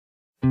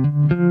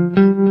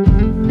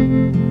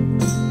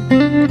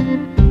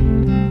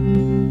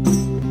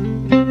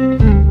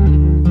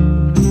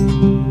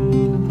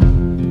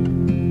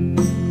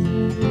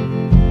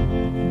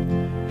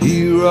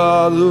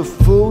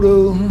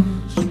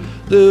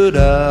should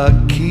I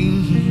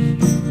keep?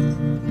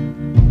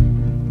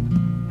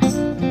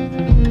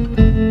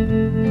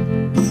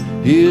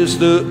 Here's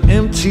the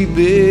empty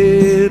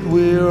bed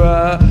where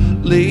I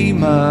lay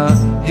my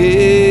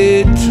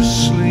head to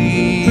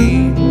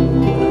sleep.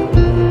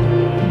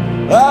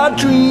 I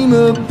dream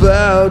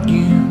about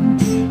you,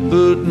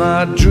 but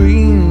my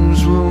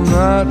dreams will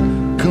not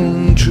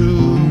come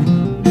true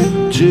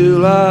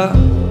till I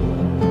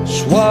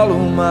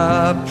swallow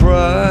my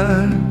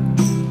pride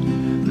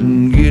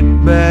and get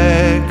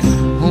back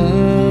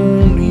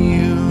home to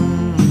you.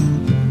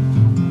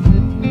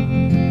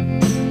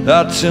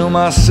 I tell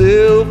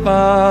myself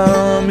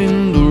I'm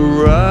in the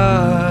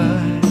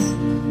right,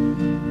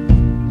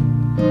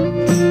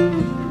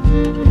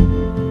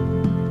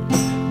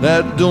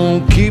 that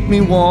don't keep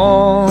me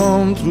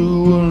warm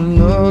through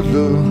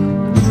another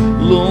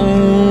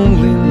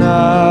lonely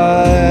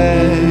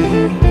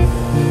night.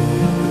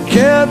 I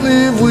can't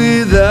live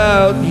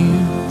without you,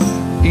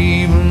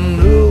 even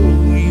though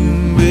you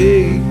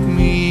make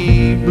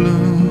me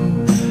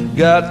blue.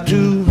 Got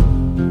to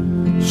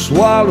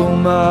swallow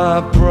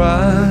my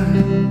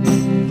pride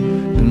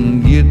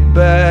and get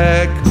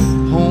back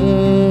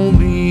home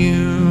to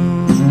you.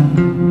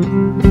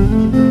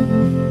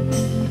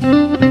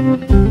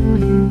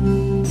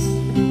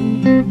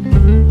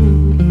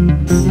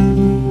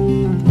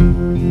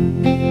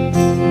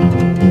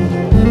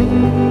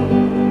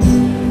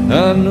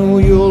 I know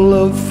your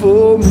love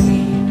for me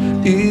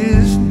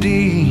is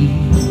deep,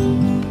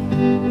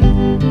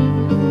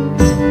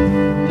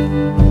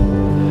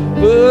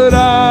 but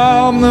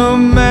I'm the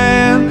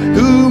man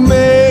who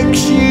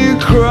makes you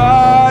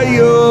cry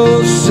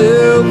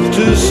yourself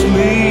to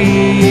sleep.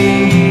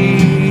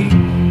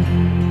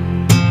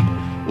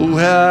 Oh,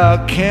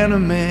 how can a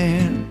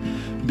man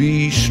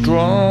be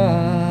strong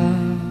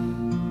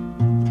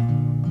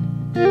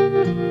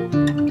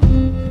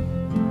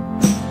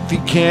if he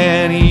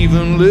can't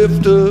even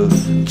lift a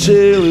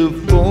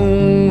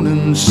telephone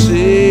and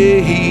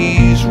say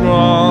he's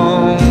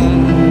wrong?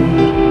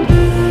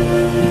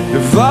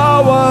 If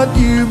I want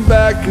you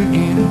back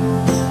again,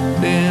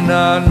 then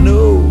I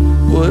know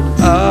what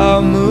I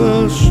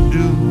must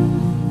do.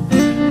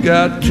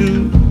 Got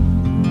to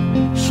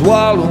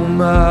swallow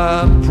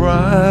my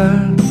pride